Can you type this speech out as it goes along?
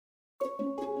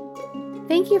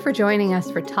Thank you for joining us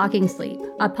for Talking Sleep,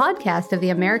 a podcast of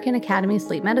the American Academy of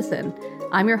Sleep Medicine.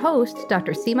 I'm your host,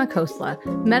 Dr. Seema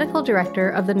Khosla, Medical Director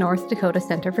of the North Dakota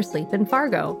Center for Sleep in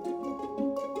Fargo.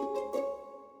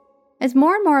 As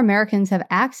more and more Americans have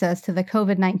access to the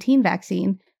COVID-19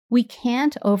 vaccine, we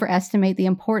can't overestimate the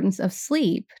importance of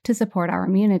sleep to support our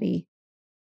immunity.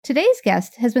 Today's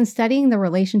guest has been studying the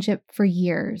relationship for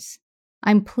years.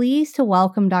 I'm pleased to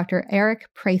welcome Dr. Eric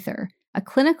Prather, a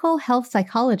clinical health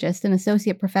psychologist and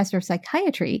associate professor of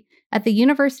psychiatry at the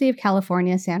University of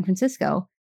California, San Francisco.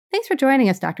 Thanks for joining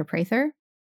us, Dr. Prather.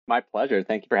 My pleasure.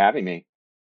 Thank you for having me.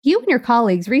 You and your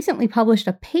colleagues recently published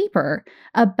a paper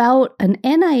about an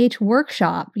NIH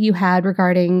workshop you had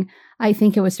regarding, I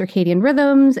think it was circadian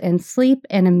rhythms and sleep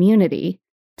and immunity.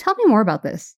 Tell me more about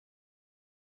this.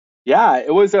 Yeah,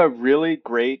 it was a really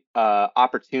great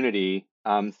opportunity.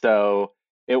 So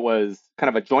it was kind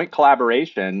of a joint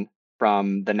collaboration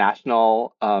from the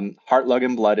National Heart, Lung,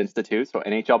 and Blood Institute, so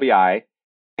NHLBI,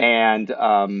 and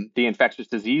the Infectious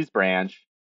Disease Branch,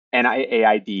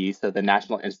 NIAID, so the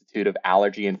National Institute of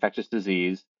Allergy and Infectious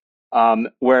Disease,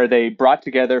 where they brought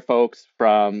together folks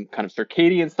from kind of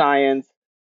circadian science,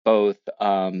 both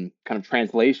kind of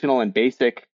translational and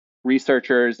basic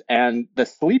researchers, and the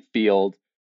sleep field.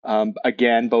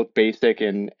 Again, both basic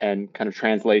and kind of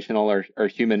translational or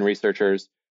human researchers,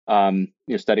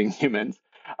 studying humans,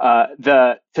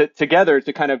 together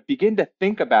to kind of begin to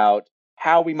think about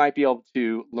how we might be able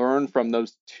to learn from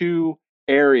those two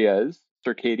areas,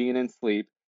 circadian and sleep,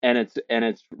 and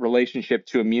its relationship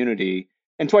to immunity,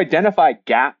 and to identify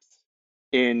gaps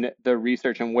in the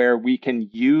research and where we can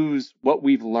use what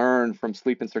we've learned from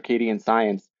sleep and circadian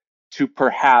science to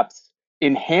perhaps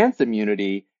enhance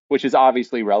immunity, which is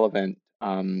obviously relevant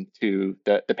to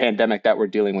the pandemic that we're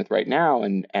dealing with right now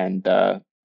and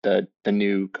the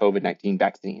new COVID-19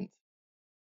 vaccines.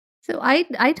 So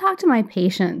I talk to my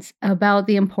patients about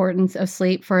the importance of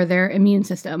sleep for their immune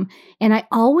system. And I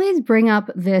always bring up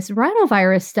this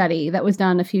rhinovirus study that was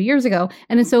done a few years ago.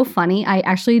 And it's so funny. I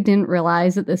actually didn't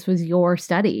realize that this was your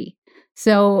study.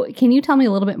 So can you tell me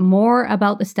a little bit more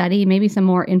about the study, maybe some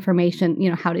more information,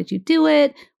 how did you do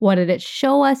it? What did it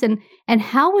show us? And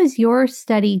how is your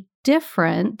study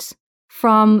different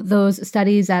from those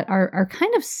studies that are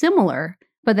kind of similar,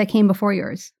 but that came before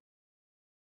yours?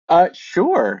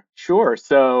 Sure.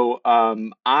 So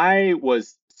I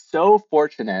was so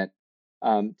fortunate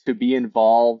to be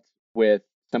involved with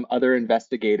some other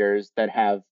investigators that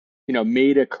have,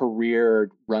 made a career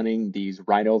running these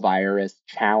rhinovirus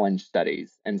challenge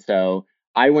studies. And so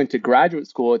I went to graduate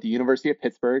school at the University of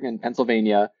Pittsburgh in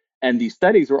Pennsylvania, and these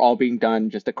studies were all being done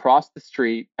just across the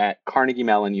street at Carnegie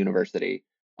Mellon University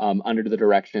under the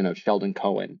direction of Sheldon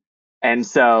Cohen. And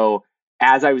so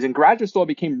as I was in graduate school, I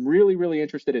became really, really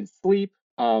interested in sleep.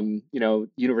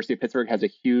 University of Pittsburgh has a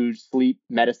huge sleep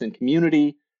medicine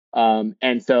community.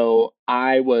 And so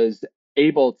I was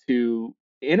able to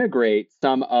integrate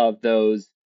some of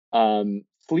those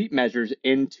sleep measures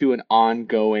into an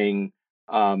ongoing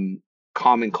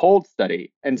common cold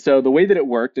study. And so the way that it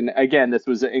worked, and again, this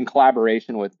was in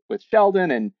collaboration with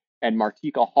Sheldon and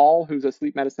Martika Hall, who's a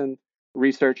sleep medicine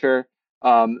researcher.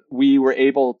 We were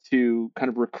able to kind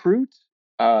of recruit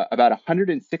about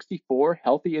 164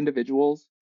 healthy individuals.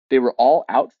 They were all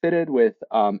outfitted with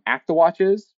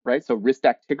ActiWatches, right? So wrist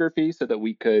actigraphy, so that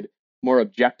we could more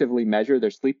objectively measure their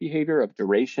sleep behavior of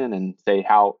duration and say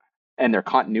and their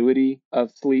continuity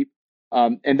of sleep.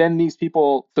 And then these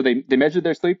people, so they measured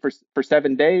their sleep for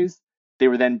 7 days. They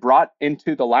were then brought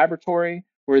into the laboratory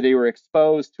where they were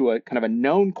exposed to a kind of a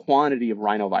known quantity of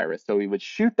rhinovirus. So we would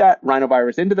shoot that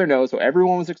rhinovirus into their nose, so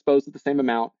everyone was exposed to the same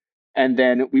amount, and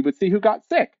then we would see who got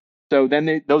sick. So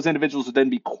then those individuals would then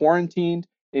be quarantined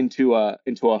into a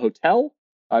hotel.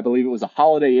 I believe it was a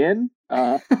Holiday Inn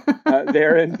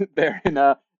there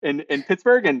in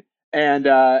Pittsburgh,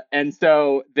 and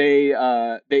so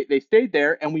they stayed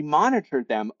there, and we monitored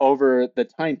them over the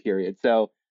time period.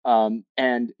 So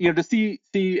to see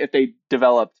if they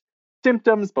developed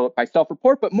symptoms, both by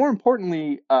self-report, but more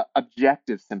importantly,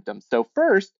 objective symptoms. So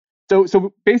first,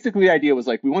 so basically the idea was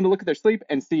like we wanted to look at their sleep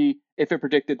and see if it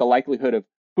predicted the likelihood of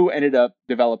who ended up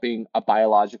developing a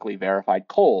biologically verified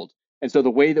cold. And so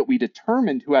the way that we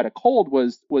determined who had a cold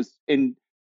was in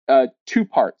two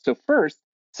parts. So first,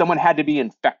 someone had to be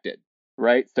infected,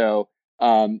 right? So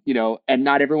and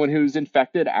not everyone who's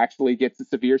infected actually gets the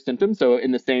severe symptoms. So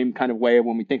in the same kind of way,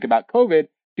 when we think about COVID,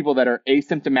 people that are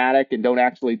asymptomatic and don't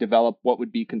actually develop what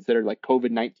would be considered like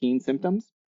COVID-19 symptoms.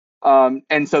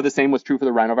 And so the same was true for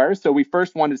the rhinovirus. So we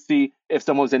first wanted to see if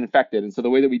someone was infected. And so the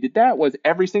way that we did that was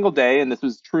every single day, and this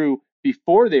was true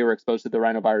before they were exposed to the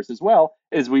rhinovirus as well,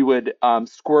 is we would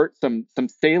squirt some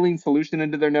saline solution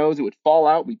into their nose. It would fall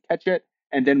out, we'd catch it,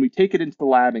 and then we take it into the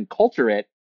lab and culture it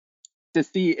to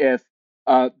see if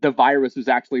the virus was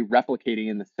actually replicating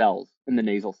in the cells, in the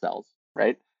nasal cells,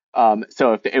 right?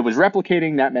 So if it was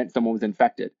replicating, that meant someone was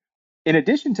infected. In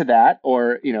addition to that,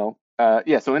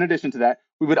 so in addition to that,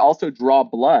 we would also draw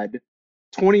blood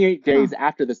 28 Huh. days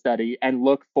after the study and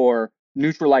look for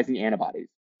neutralizing antibodies.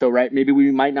 So, right, maybe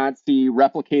we might not see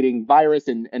replicating virus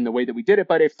in the way that we did it,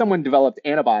 but if someone developed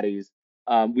antibodies,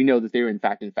 we know that they were in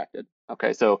fact infected.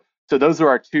 Okay, so those are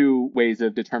our two ways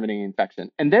of determining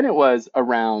infection. And then it was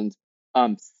around,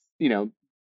 um, you know,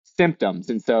 symptoms.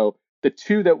 And so the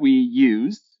two that we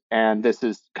used, and this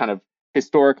is kind of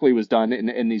historically was done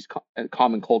in these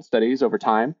common cold studies over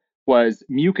time, was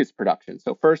mucus production.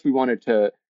 So first we wanted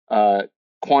to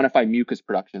quantify mucus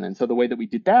production. And so the way that we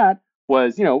did that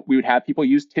was, we would have people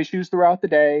use tissues throughout the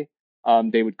day.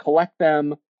 They would collect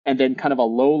them, and then kind of a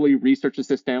lowly research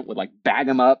assistant would like bag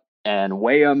them up and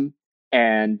weigh them.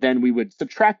 And then we would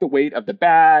subtract the weight of the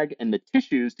bag and the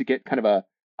tissues to get kind of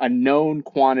a known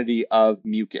quantity of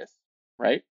mucus,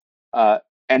 right? Uh,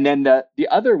 and then the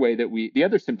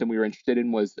other symptom we were interested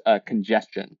in was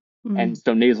congestion, and Mm.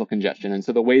 so nasal congestion. And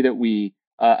so the way that we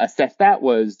assessed that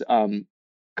was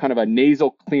kind of a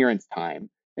nasal clearance time.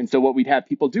 And so what we'd have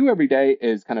people do every day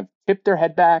is kind of tip their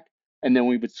head back, and then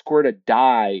we would squirt a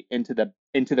dye into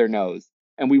their nose,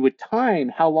 and we would time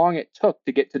how long it took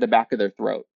to get to the back of their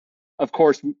throat. Of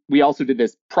course, we also did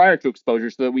this prior to exposure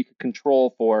so that we could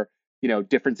control for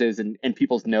differences in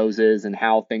people's noses and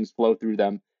how things flow through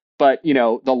them. But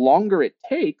the longer it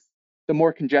takes, the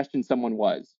more congested someone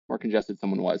was.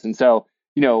 And so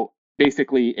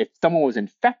basically, if someone was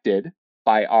infected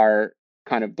by our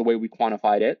kind of the way we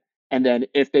quantified it, and then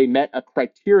if they met a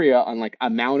criteria on like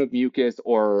amount of mucus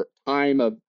or time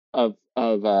of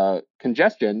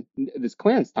congestion, this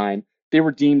clearance time, they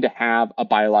were deemed to have a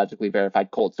biologically verified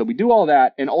cold. So we do all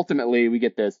that, and ultimately we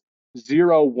get this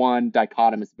 0-1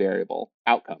 dichotomous variable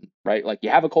outcome, right? Like you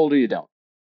have a cold or you don't.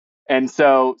 And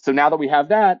so now that we have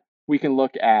that, we can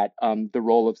look at the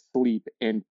role of sleep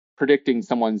in predicting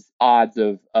someone's odds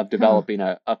of Huh. developing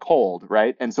a cold,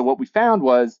 right? And so what we found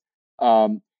was,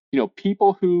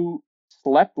 people who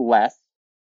slept less,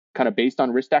 kind of based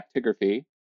on wrist actigraphy,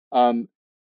 um,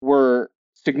 were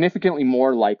significantly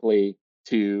more likely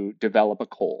to develop a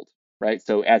cold, right?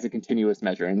 So as a continuous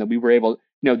measure, and then we were able,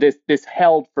 this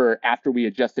held for after we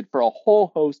adjusted for a whole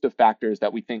host of factors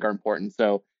that we think are important.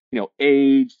 So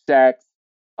age, sex,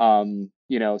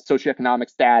 socioeconomic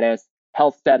status,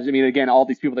 health status. I mean, again, all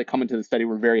these people that come into the study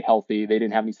were very healthy. They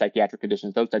didn't have any psychiatric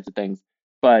conditions, those types of things.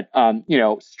 But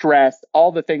stress,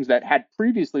 all the things that had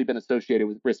previously been associated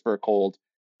with risk for a cold,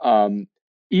 um,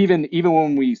 even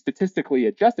when we statistically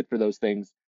adjusted for those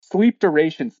things, sleep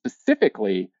duration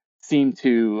specifically seemed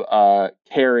to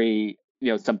carry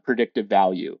some predictive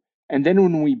value. And then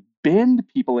when we bend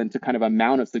people into kind of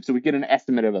amount of sleep, so we get an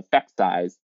estimate of effect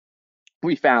size,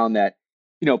 we found that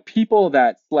people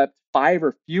that slept 5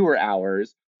 or fewer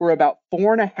hours were about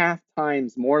 4.5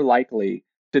 times more likely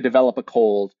to develop a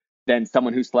cold than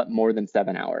someone who slept more than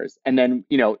 7 hours. And then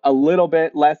a little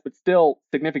bit less, but still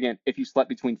significant if you slept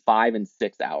between 5 and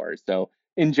 6 hours. So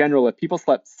in general, if people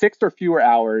slept 6 or fewer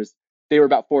hours, they were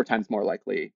about 4 times more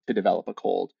likely to develop a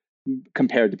cold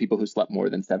compared to people who slept more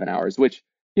than 7 hours, which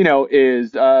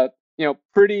is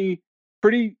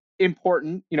pretty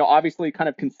important, obviously kind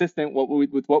of consistent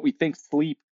with what we think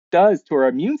sleep does to our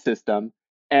immune system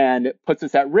and puts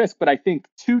us at risk. But I think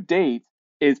to date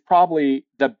is probably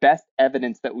the best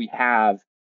evidence that we have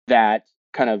that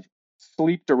kind of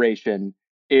sleep duration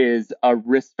is a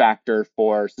risk factor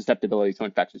for susceptibility to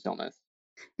infectious illness.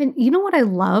 And you know what I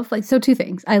love? Like, so two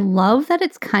things. I love that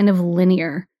it's kind of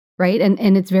linear, right?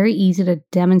 And it's very easy to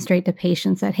demonstrate to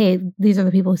patients that, hey, these are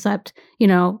the people who slept,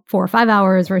 4 or 5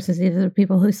 hours versus these are the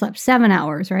people who slept 7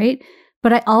 hours, right?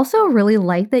 But I also really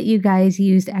like that you guys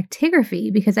used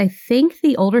actigraphy because I think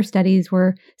the older studies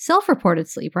were self-reported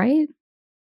sleep, right?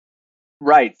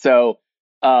 Right. So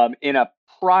in a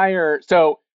prior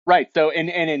so right. So and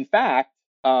in fact,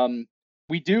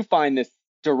 we do find this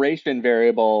duration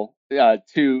variable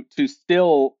to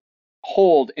still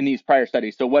hold in these prior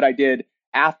studies. So what I did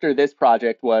after this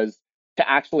project was to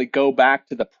actually go back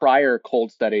to the prior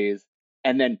cold studies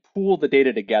and then pool the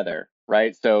data together,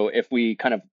 right? So if we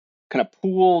kind of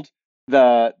pooled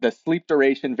the sleep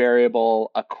duration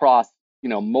variable across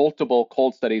multiple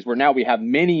cold studies where now we have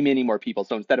many more people.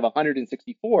 So instead of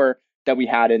 164 that we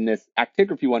had in this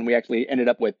actigraphy one, we actually ended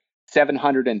up with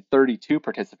 732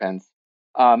 participants.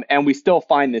 And we still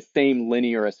find the same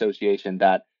linear association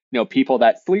that people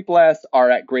that sleep less are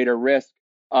at greater risk.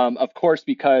 Of course,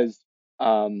 because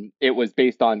it was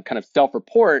based on kind of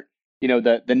self-report,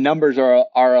 the numbers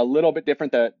are a little bit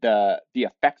different. The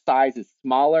effect size is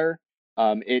smaller.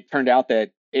 It turned out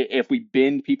that if we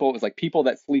binned people, it was like people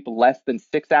that sleep less than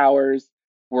 6 hours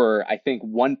were, I think,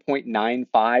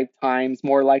 1.95 times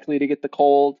more likely to get the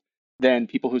cold than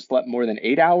people who slept more than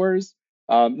 8 hours.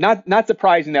 Not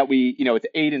surprising that it's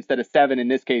 8 instead of 7 in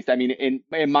this case. I mean,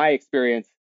 in my experience,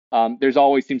 there's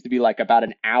always seems to be like about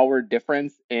an hour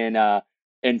difference in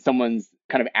someone's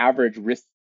kind of average risk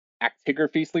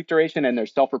actigraphy sleep duration, and they're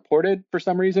self-reported for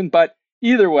some reason. But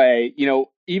either way,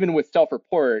 even with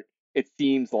self-report, it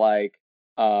seems like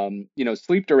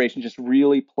sleep duration just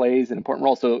really plays an important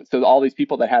role. So all these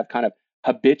people that have kind of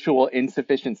habitual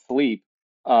insufficient sleep,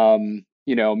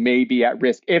 may be at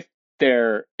risk if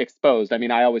they're exposed. I mean,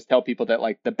 I always tell people that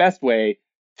like the best way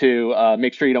to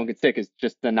make sure you don't get sick is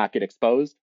just to not get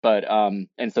exposed. But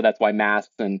and so that's why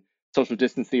masks and social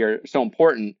distancing are so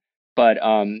important. But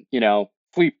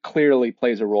sleep clearly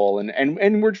plays a role,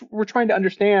 and we're trying to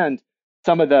understand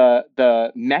some of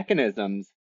the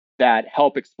mechanisms that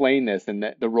help explain this,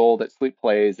 and the role that sleep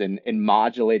plays in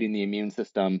modulating the immune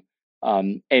system,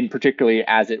 and particularly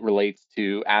as it relates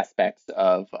to aspects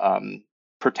of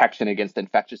protection against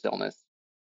infectious illness.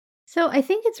 So I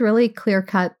think it's really clear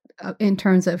cut in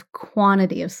terms of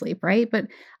quantity of sleep, right? But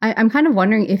I'm kind of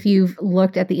wondering if you've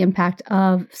looked at the impact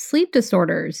of sleep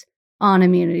disorders on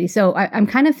immunity. So I'm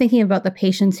kind of thinking about the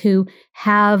patients who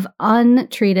have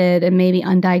untreated and maybe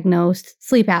undiagnosed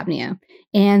sleep apnea,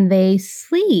 and they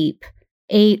sleep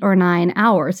 8 or 9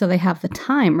 hours. So they have the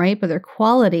time, right? But their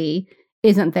quality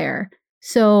isn't there.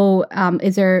 So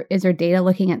is there data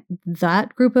looking at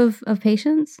that group of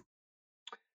patients?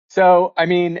 So, I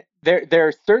mean,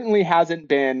 there certainly hasn't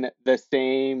been the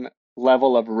same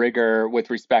level of rigor with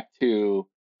respect to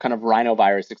kind of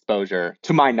rhinovirus exposure,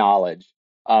 to my knowledge,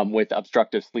 with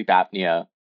obstructive sleep apnea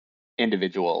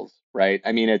individuals, right?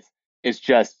 I mean, it's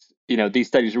just, these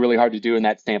studies are really hard to do, and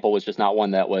that sample was just not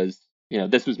one that was,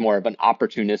 this was more of an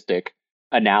opportunistic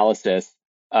analysis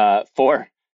for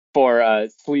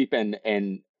sleep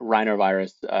and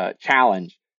rhinovirus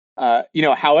challenge.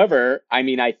 However, I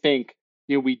mean, I think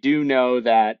we do know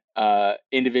that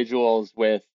individuals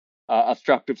with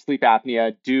obstructive sleep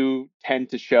apnea do tend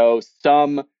to show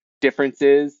some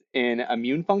differences in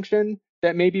immune function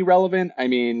that may be relevant. I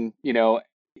mean,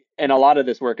 and a lot of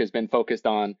this work has been focused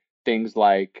on things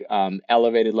like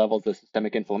elevated levels of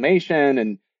systemic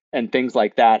inflammation and things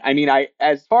like that. I mean,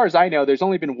 as far as I know, there's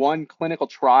only been one clinical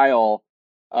trial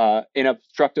in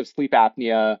obstructive sleep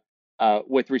apnea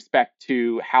with respect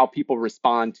to how people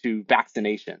respond to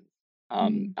vaccination.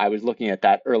 I was looking at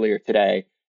that earlier today,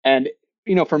 and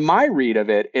from my read of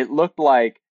it, it looked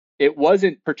like it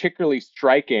wasn't particularly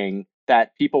striking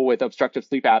that people with obstructive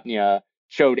sleep apnea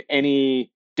showed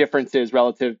any differences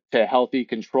relative to healthy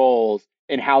controls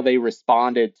in how they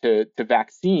responded to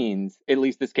vaccines. At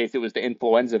least this case, it was the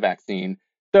influenza vaccine.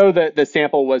 Though the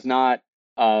sample was not,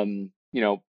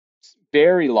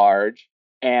 very large,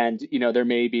 and there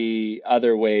may be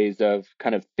other ways of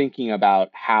kind of thinking about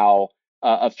how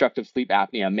obstructive sleep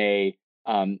apnea may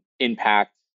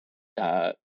impact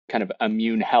uh, kind of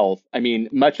immune health. I mean,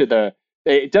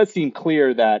 it does seem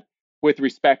clear that with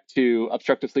respect to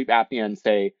obstructive sleep apnea and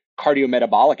say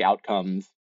cardiometabolic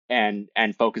outcomes and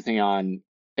focusing on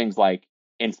things like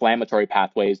inflammatory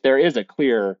pathways, there is a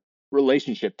clear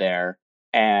relationship there.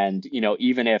 And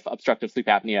even if obstructive sleep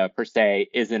apnea per se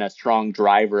isn't a strong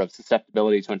driver of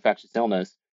susceptibility to infectious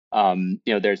illness,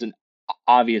 there's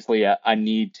obviously a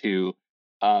need to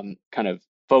kind of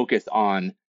focus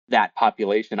on that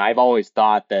population. I've always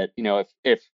thought that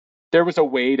if there was a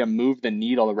way to move the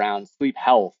needle around sleep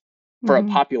health for a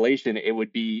Mhm. population, it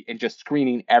would be in just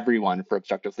screening everyone for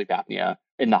obstructive sleep apnea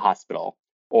in the hospital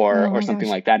Oh or my something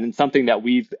gosh. like that, and something that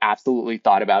we've absolutely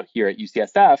thought about here at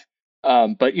UCSF.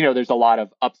 But there's a lot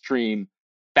of upstream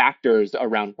factors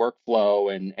around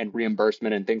workflow and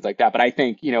reimbursement and things like that. But I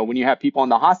think when you have people in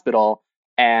the hospital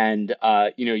and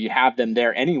you have them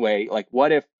there anyway, like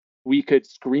what if we could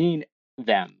screen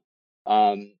them?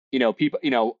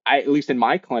 People, at least in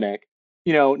my clinic,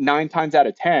 9 times out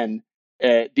of 10,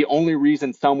 the only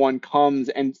reason someone comes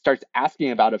and starts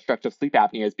asking about obstructive sleep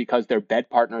apnea is because their bed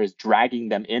partner is dragging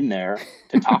them in there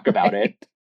to talk about it,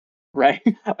 Right.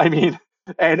 right? I mean,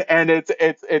 and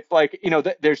it's like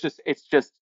there's just it's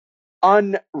just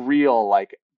unreal,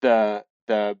 like the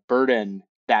burden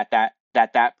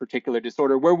that particular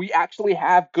disorder, where we actually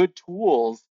have good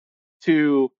tools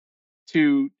to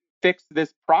to fix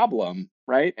this problem,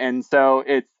 right? And so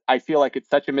I feel like it's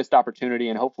such a missed opportunity,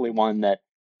 and hopefully one that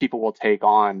people will take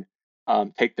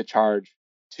the charge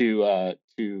to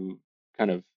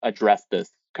kind of address this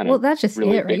kind Well, of that's just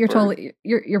really it, right? big burden.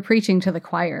 You're preaching to the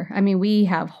choir. I mean, we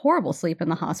have horrible sleep in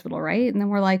the hospital, right? And then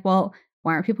we're like, well,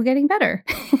 why aren't people getting better?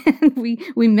 We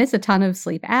miss a ton of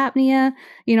sleep apnea.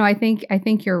 I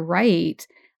think you're right.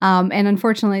 And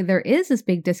unfortunately, there is this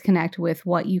big disconnect with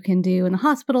what you can do in the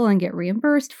hospital and get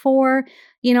reimbursed for.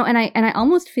 And I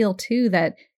almost feel too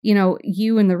that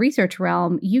you in the research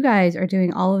realm, you guys are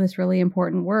doing all of this really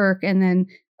important work, and then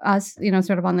us,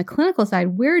 sort of on the clinical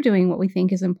side, we're doing what we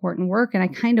think is important work. And I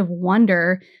kind of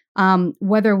wonder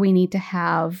whether we need to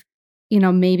have,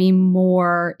 maybe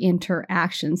more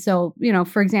interaction. So,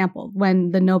 for example,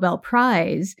 when the Nobel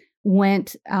Prize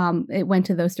it went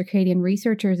to those circadian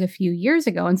researchers a few years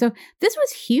ago. And so this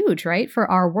was huge, right? For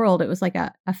our world, it was like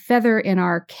a feather in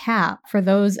our cap for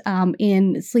those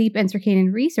in sleep and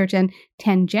circadian research, and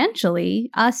tangentially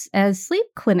us as sleep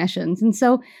clinicians. And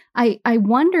so I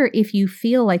wonder if you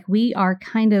feel like we are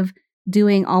kind of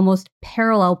doing almost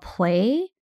parallel play,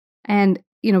 and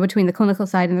between the clinical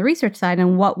side and the research side,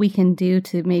 and what we can do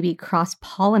to maybe cross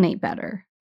pollinate better.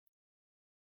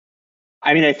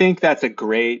 I mean, I think that's a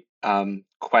great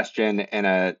question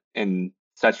and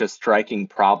such a striking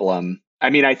problem. I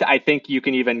mean, I think you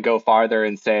can even go farther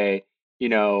and say, you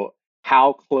know,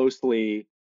 how closely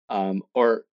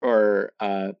or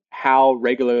how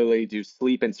regularly do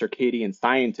sleep and circadian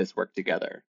scientists work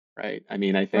together, right? I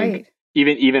mean, I think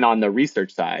Right. even on the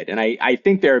research side, and I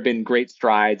think there have been great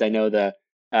strides. I know the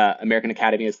American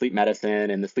Academy of Sleep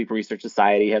Medicine and the Sleep Research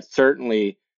Society have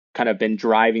certainly kind of been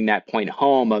driving that point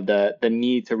home of the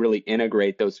need to really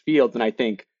integrate those fields. And I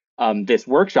think this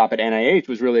workshop at NIH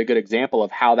was really a good example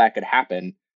of how that could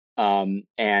happen. And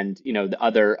the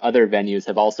other venues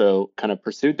have also kind of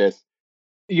pursued this.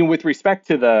 With respect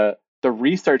to the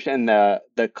research and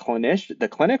the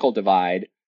clinical divide,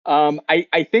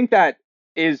 I think that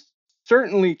is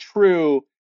certainly true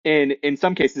in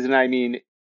some cases. And I mean,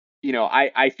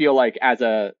 I feel like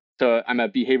so I'm a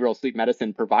behavioral sleep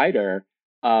medicine provider.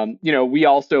 We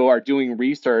also are doing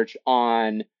research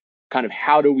on kind of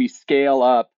how do we scale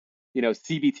up,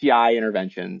 CBTI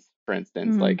interventions, for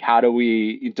instance, Mm, like how do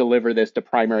we deliver this to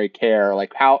primary care?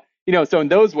 Like so in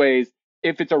those ways,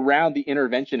 if it's around the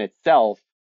intervention itself,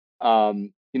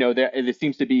 there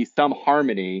seems to be some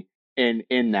harmony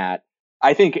in that.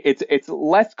 I think it's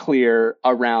less clear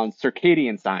around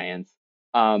circadian science,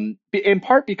 in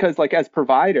part because like as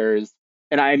providers,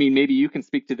 and I mean maybe you can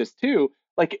speak to this too,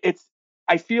 like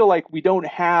I feel like we don't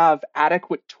have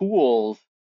adequate tools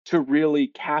to really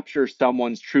capture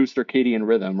someone's true circadian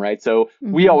rhythm, right? So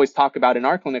we mhm. always talk about in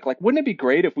our clinic, like, wouldn't it be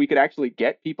great if we could actually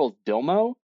get people's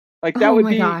DILMO? Like that Oh would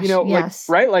my be, gosh, like, yes.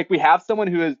 right? Like we have someone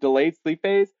who has delayed sleep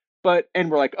phase,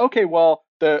 and we're like, okay, well,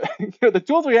 the the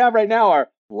tools we have right now are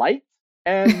light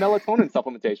and melatonin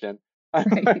supplementation.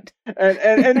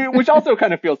 Right. Which also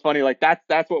kind of feels funny, like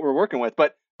that's what we're working with.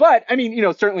 But I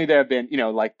mean, certainly there have been,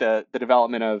 like the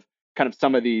development of kind of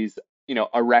some of these,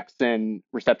 orexin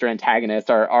receptor antagonists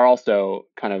are also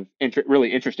kind of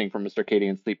really interesting from a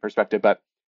circadian sleep perspective. But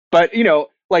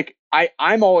like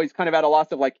I'm always kind of at a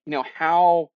loss of like,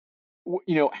 how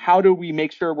do we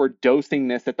make sure we're dosing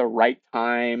this at the right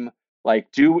time? Like,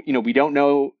 we don't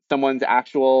know someone's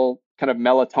actual kind of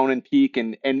melatonin peak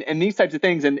and these types of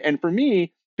things. And for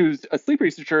me, who's a sleep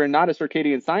researcher and not a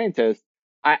circadian scientist,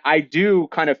 I do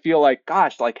kind of feel like,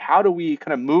 gosh, like how do we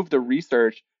kind of move the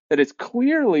research that is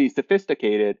clearly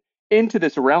sophisticated into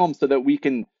this realm so that we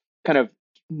can kind of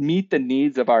meet the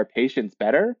needs of our patients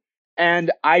better?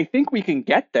 And I think we can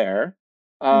get there,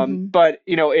 Mhm. but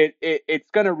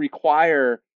it's going to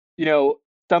require you know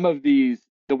some of the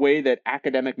way that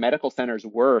academic medical centers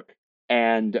work,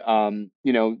 and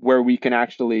where we can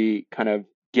actually kind of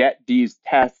get these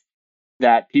tests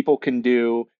that people can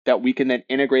do that we can then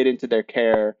integrate into their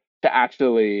care to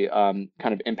actually kind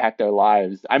of impact their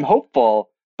lives. I'm hopeful,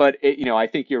 but I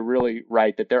think you're really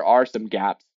right that there are some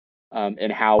gaps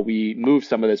in how we move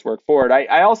some of this work forward.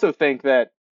 I also think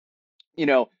that you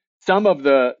know some of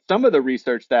the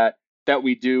research that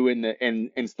we do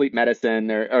in sleep medicine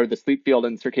or the sleep field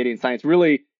and circadian science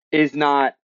really is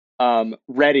not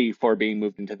ready for being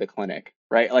moved into the clinic,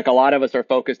 right? Like a lot of us are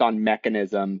focused on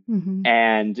mechanism,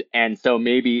 Mhm. and so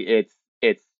maybe it's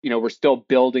we're still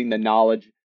building the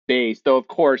knowledge base. Though of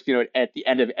course, at the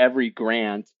end of every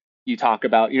grant you talk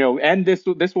about, and this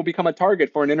will become a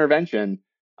target for an intervention.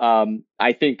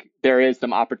 I think there is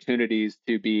some opportunities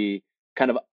to be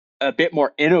kind of a bit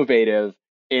more innovative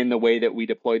in the way that we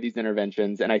deploy these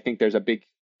interventions. And I think there's a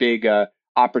big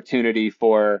opportunity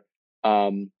for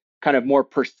kind of more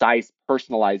precise,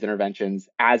 personalized interventions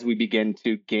as we begin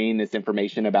to gain this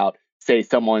information about, say,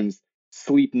 someone's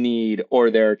sleep need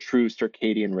or their true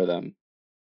circadian rhythm.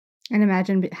 And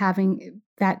imagine having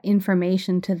that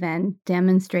information to then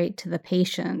demonstrate to the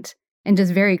patient and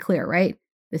just very clear, right?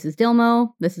 This is Dilmo.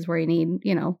 This is where you need,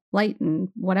 light and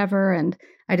whatever. And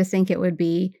I just think it would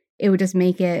just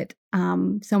make it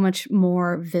so much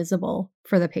more visible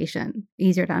for the patient,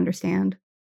 easier to understand.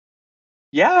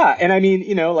 Yeah, and I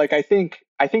mean, like I think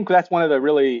that's one of the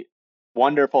really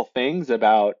wonderful things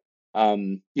about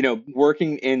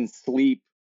working in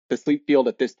the sleep field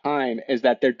at this time is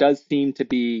that there does seem to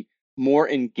be more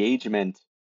engagement,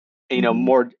 Hmm.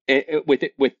 more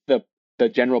with the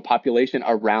general population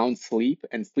around sleep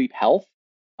and sleep health.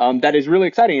 That is really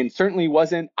exciting and certainly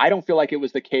wasn't, I don't feel like it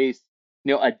was the case,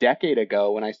 a decade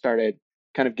ago when I started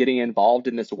kind of getting involved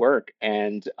in this work.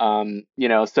 And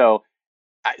so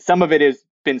some of it has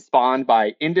been spawned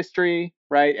by industry,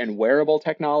 right, and wearable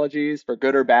technologies for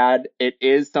good or bad. It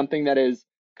is something that is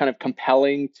kind of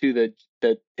compelling to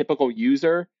the typical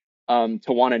user, to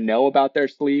want to know about their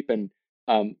sleep. And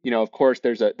of course,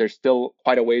 there's still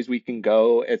quite a ways we can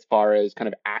go as far as kind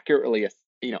of accurately,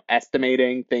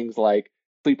 estimating things like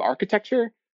sleep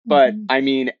architecture. But Hmm. I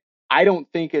mean, I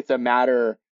don't think it's a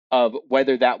matter of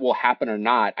whether that will happen or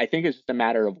not. I think it's just a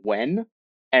matter of when.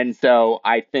 And so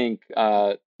I think,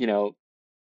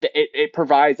 it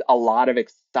provides a lot of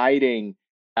exciting,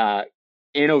 uh,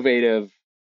 innovative,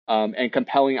 and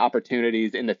compelling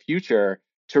opportunities in the future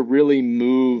to really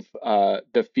move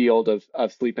the field of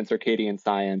sleep and circadian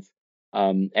science,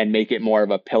 and make it more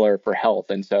of a pillar for health.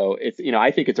 And so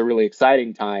I think it's a really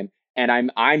exciting time, and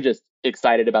I'm just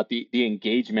excited about the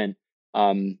engagement,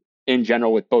 in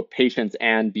general with both patients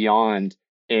and beyond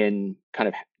in kind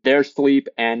of their sleep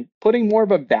and putting more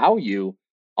of a value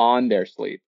on their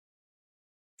sleep.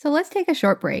 So let's take a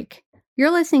short break. You're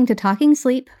listening to Talking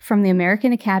Sleep from the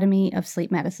American Academy of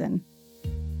Sleep Medicine.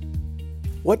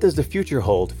 What does the future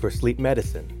hold for sleep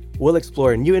medicine? We'll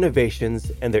explore new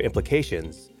innovations and their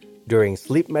implications during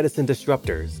Sleep Medicine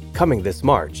Disruptors coming this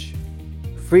March.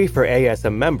 Free for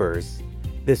ASM members,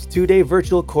 this 2-day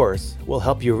virtual course will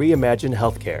help you reimagine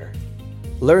healthcare.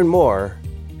 Learn more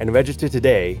and register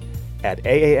today at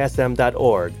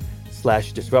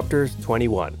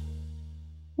aasm.org/disruptors21.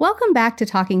 Welcome back to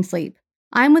Talking Sleep.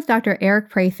 I'm with Dr.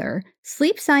 Eric Prather,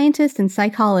 sleep scientist and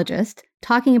psychologist,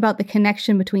 talking about the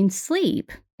connection between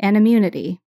sleep and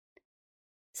immunity.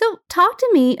 So, talk to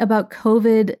me about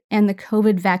COVID and the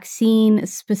COVID vaccine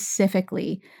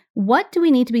specifically. What do we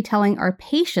need to be telling our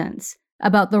patients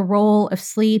about the role of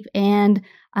sleep and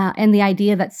the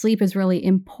idea that sleep is really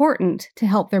important to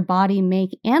help their body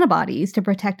make antibodies to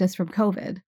protect us from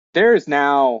COVID? There is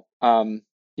now, a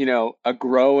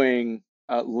growing,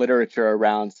 literature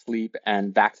around sleep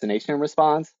and vaccination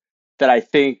response that I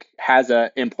think has an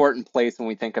important place when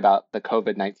we think about the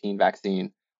COVID-19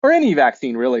 vaccine or any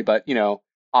vaccine really. But,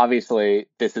 obviously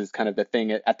this is kind of the thing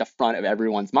at the front of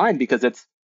everyone's mind because it's,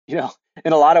 you know,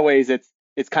 in a lot of ways, it's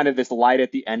kind of this light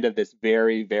at the end of this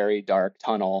very, very dark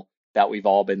tunnel that we've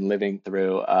all been living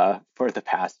through, for the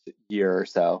past year or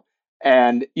so.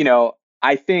 And,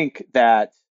 I think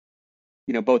that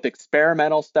both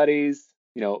experimental studies,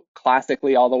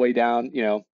 classically all the way down,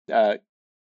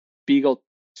 Beagle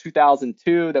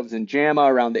 2002 that was in JAMA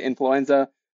around the influenza,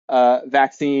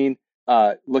 vaccine,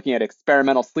 looking at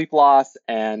experimental sleep loss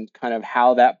and kind of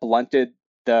how that blunted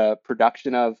the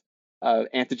production of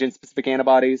antigen-specific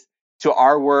antibodies, to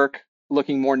our work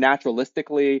looking more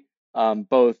naturalistically,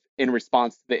 both in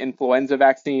response to the influenza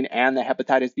vaccine and the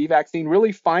hepatitis B vaccine,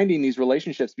 really finding these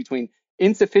relationships between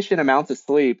insufficient amounts of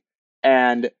sleep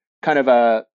and kind of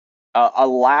a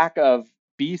lack of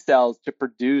B cells to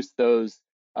produce those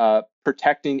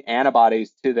protecting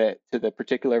antibodies to the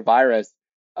particular virus,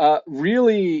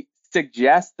 really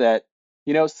suggests that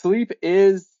sleep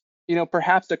is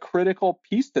perhaps a critical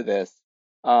piece to this.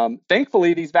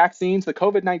 Thankfully, these vaccines, the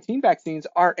COVID-19 vaccines,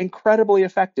 are incredibly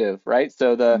effective, right?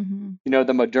 So Hmm.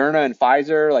 the Moderna and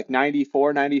Pfizer, like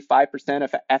 94, 95%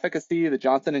 of efficacy. The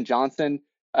Johnson and Johnson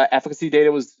efficacy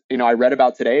data was, I read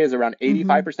about today, is around Hmm.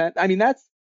 85%. I mean, that's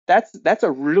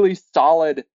a really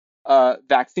solid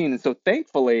vaccine. And so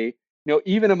thankfully,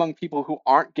 even among people who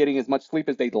aren't getting as much sleep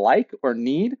as they'd like or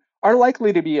need, are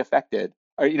likely to be affected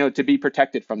or, to be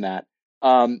protected from that.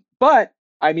 But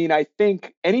I mean, I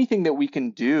think anything that we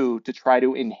can do to try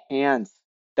to enhance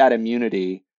that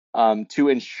immunity, to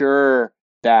ensure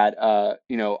that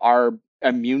our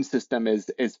immune system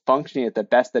is functioning at the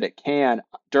best that it can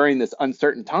during this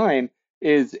uncertain time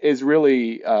is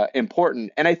really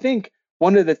important. And I think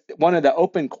one of the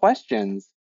open questions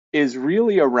is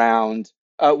really around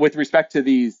with respect to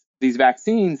these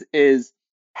vaccines is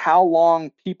how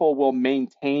long people will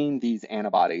maintain these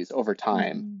antibodies over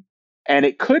time. Mm. And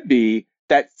it could be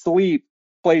that sleep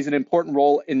plays an important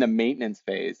role in the maintenance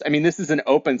phase. I mean, this is an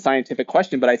open scientific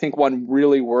question, but I think one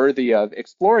really worthy of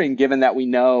exploring, given that we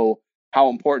know how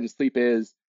important sleep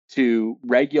is to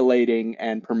regulating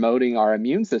and promoting our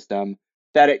immune system,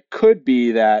 that it could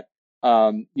be that,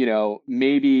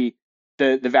 maybe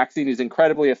the vaccine is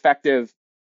incredibly effective,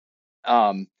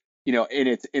 um,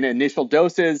 in initial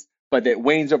doses, but that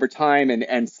wanes over time,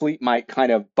 and sleep might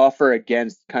kind of buffer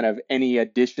against kind of any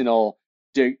additional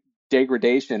de-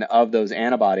 degradation of those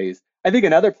antibodies. I think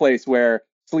another place where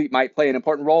sleep might play an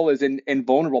important role is in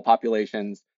vulnerable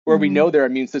populations where we Mhm. know their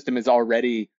immune system is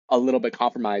already a little bit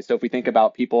compromised. So if we think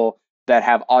about people that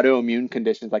have autoimmune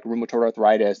conditions like rheumatoid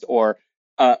arthritis, or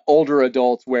older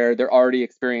adults where they're already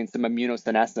experiencing some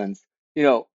immunosenescence, you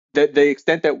know, the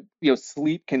extent that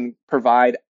sleep can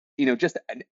provide just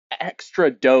an extra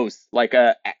dose, like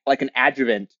an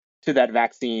adjuvant to that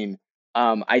vaccine,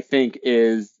 I think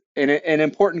is an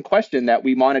important question that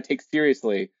we want to take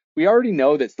seriously. We already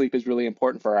know that sleep is really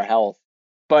important for our health,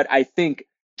 but I think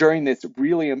during this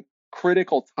really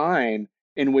critical time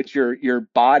in which your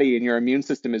body and your immune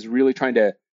system is really trying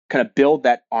to kind of build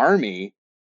that army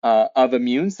of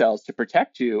immune cells to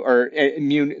protect you, or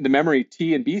the memory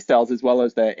T and B cells as well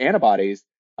as the antibodies.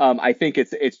 I think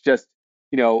it's just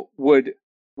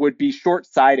would be short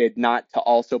sighted not to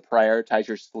also prioritize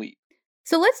your sleep.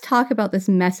 So let's talk about this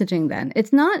messaging then.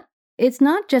 It's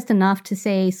not just enough to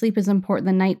say sleep is important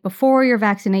the night before your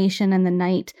vaccination and the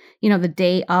night, the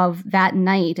day of that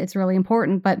night. It's really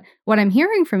important, but what I'm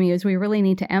hearing from you is we really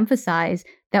need to emphasize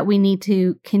that we need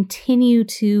to continue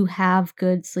to have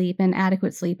good sleep and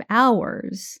adequate sleep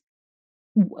hours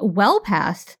well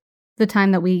past the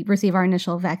time that we receive our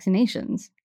initial vaccinations.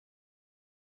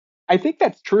 I think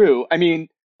that's true. I mean,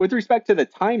 with respect to the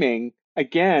timing,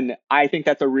 again, I think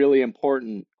that's a really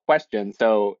important question.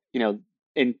 So,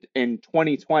 in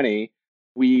 2020,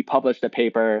 we published a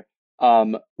paper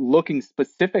looking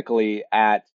specifically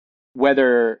at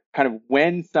whether kind of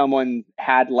when someone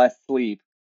had less sleep,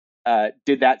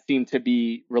 did that seem to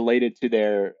be related to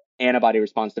their antibody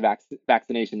response to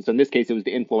vaccination? So in this case, it was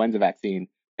the influenza vaccine.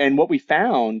 And what we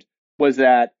found was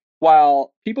that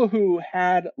while people who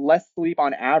had less sleep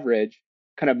on average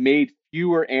kind of made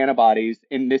fewer antibodies,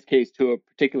 in this case to a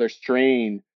particular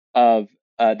strain of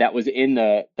that was in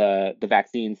the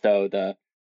vaccine, so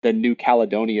the New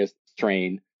Caledonia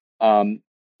strain,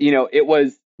 it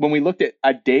was when we looked at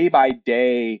a day by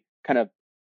day kind of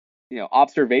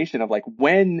observation of like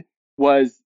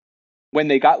was when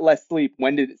they got less sleep,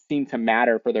 when did it seem to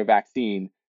matter for their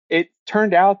vaccine? It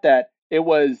turned out that it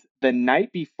was the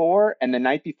night before and the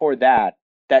night before that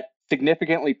that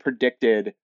significantly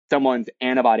predicted someone's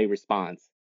antibody response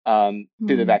to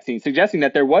the Hmm. vaccine, suggesting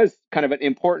that there was kind of an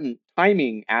important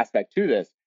timing aspect to this.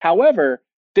 However,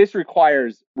 this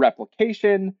requires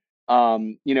replication,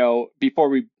 before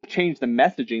we change the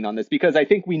messaging on this, because I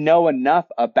think we know enough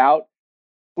about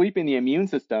sleep in the immune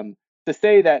system to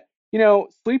say that,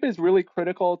 sleep is really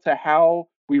critical to how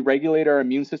we regulate our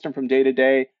immune system from day to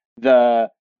day. The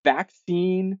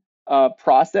vaccine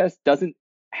process doesn't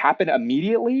happen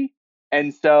immediately.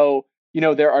 And so,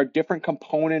 there are different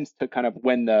components to kind of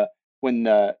when the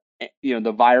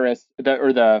virus,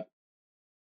 the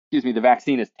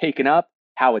vaccine is taken up,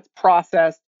 how it's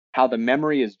processed, how the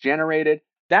memory is generated.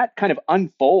 That kind of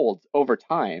unfolds over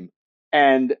time.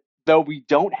 And though we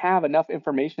don't have enough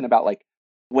information about like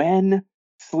when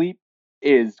sleep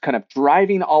is kind of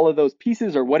driving all of those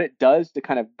pieces, or what it does to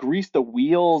kind of grease the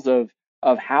wheels of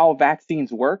how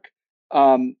vaccines work,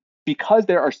 because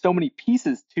there are so many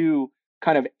pieces to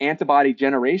kind of antibody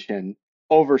generation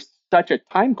over such a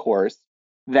time course,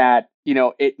 that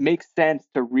it makes sense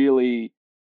to really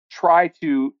try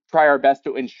our best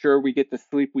to ensure we get the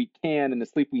sleep we can and the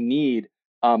sleep we need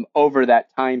over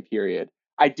that time period.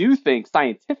 I do think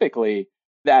scientifically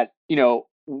that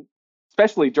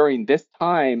especially during this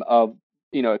time of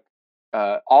you know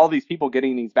all these people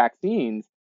getting these vaccines,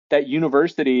 that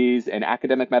universities and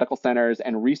academic medical centers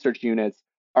and research units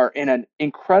are in an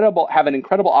incredible have an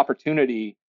incredible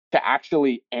opportunity to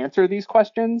actually answer these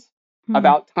questions Hmm.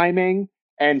 about timing.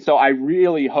 And so I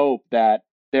really hope that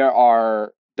there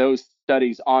are those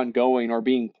studies ongoing or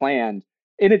being planned,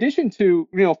 in addition to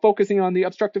focusing on the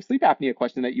obstructive sleep apnea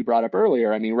question that you brought up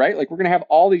earlier. I mean, right, like we're going to have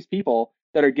all these people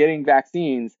that are getting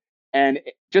vaccines, and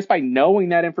just by knowing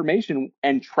that information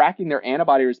and tracking their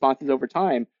antibody responses over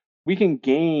time, we can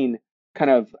gain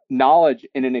kind of knowledge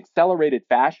in an accelerated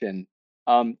fashion,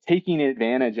 taking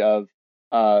advantage of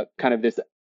kind of this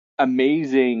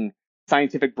amazing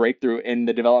scientific breakthrough in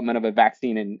the development of a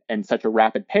vaccine in such a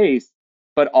rapid pace,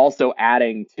 but also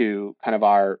adding to kind of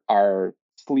our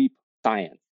sleep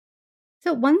science.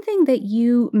 So, one thing that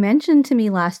you mentioned to me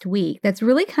last week that's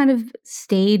really kind of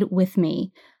stayed with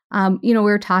me, we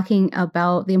were talking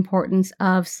about the importance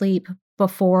of sleep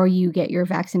before you get your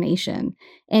vaccination.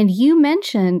 And you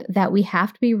mentioned that we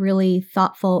have to be really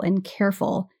thoughtful and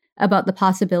careful about the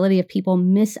possibility of people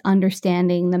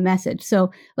misunderstanding the message.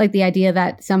 So, like the idea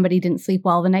that somebody didn't sleep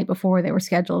well the night before they were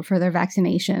scheduled for their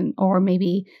vaccination, or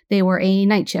maybe they were a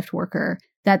night shift worker,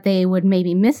 that they would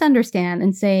maybe misunderstand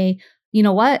and say, you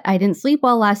know what, I didn't sleep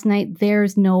well last night.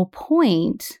 There's no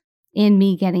point in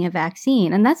me getting a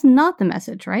vaccine. And that's not the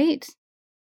message, right?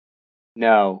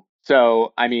 No.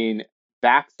 So, I mean,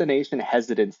 vaccination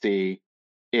hesitancy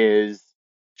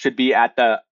should be at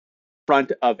the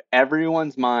front of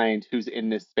everyone's mind who's in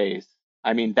this space.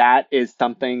 I mean, that is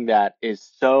something that is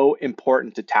so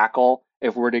important to tackle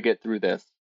if we're to get through this.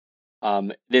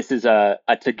 This is a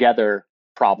together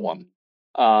problem.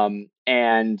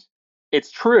 And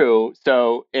it's true.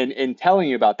 So in telling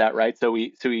you about that, right? So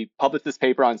we published this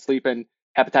paper on sleep and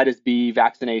hepatitis B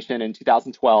vaccination in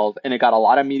 2012, and it got a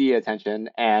lot of media attention.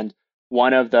 And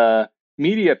one of the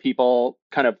media people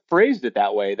kind of phrased it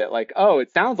that way, that like, oh,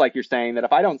 it sounds like you're saying that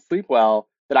if I don't sleep well,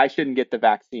 that I shouldn't get the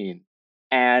vaccine.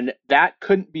 And that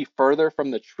couldn't be further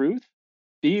from the truth.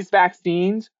 These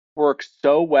vaccines work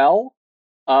so well.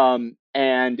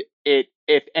 And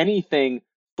if anything,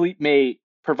 sleep may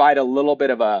provide a little bit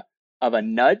of a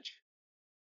nudge,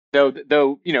 though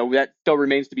that still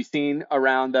remains to be seen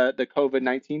around the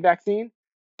COVID-19 vaccine.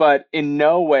 But in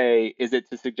no way is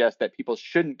it to suggest that people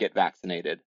shouldn't get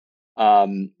vaccinated.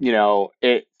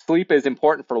 Sleep is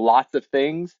important for lots of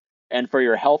things and for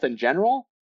your health in general.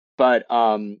 But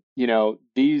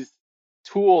these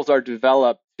tools are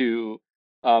developed to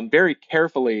very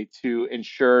carefully to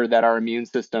ensure that our immune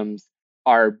systems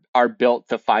are built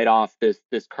to fight off this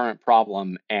current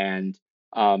problem. And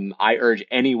I urge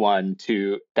anyone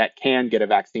that can get a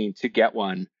vaccine to get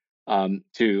one,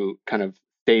 to kind of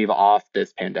stave off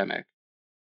this pandemic.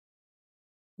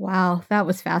 Wow, that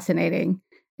was fascinating.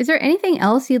 Is there anything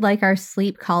else you'd like our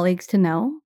sleep colleagues to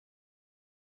know?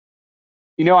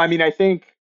 I think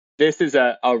this is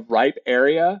a ripe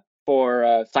area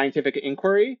for scientific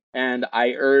inquiry, and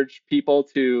I urge people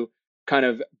to kind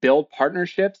of build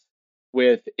partnerships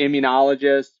with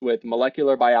immunologists, with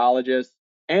molecular biologists,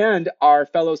 and our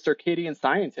fellow circadian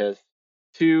scientists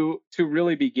to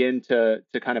really begin to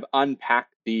kind of unpack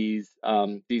these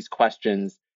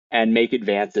questions and make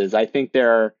advances. I think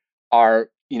there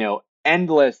are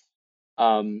endless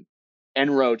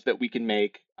inroads that we can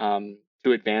make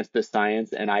to advance this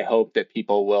science, and I hope that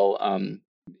people will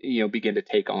begin to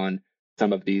take on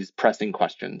some of these pressing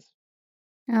questions.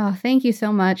 Oh, thank you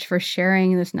so much for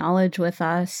sharing this knowledge with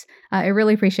us. I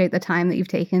really appreciate the time that you've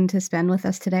taken to spend with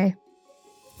us today.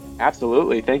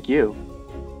 Absolutely. Thank you.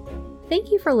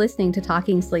 Thank you for listening to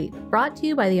Talking Sleep, brought to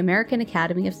you by the American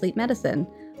Academy of Sleep Medicine.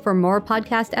 For more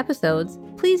podcast episodes,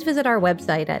 please visit our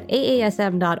website at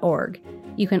aasm.org.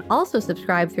 You can also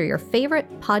subscribe through your favorite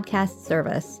podcast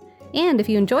service. And if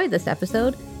you enjoyed this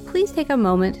episode, please take a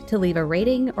moment to leave a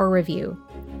rating or review.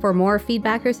 For more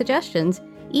feedback or suggestions,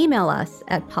 email us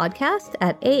at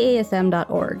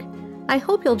podcast@aasm.org. I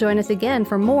hope you'll join us again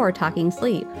for more Talking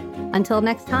Sleep. Until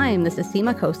next time, this is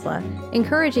Seema Khosla,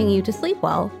 encouraging you to sleep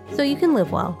well so you can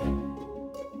live well.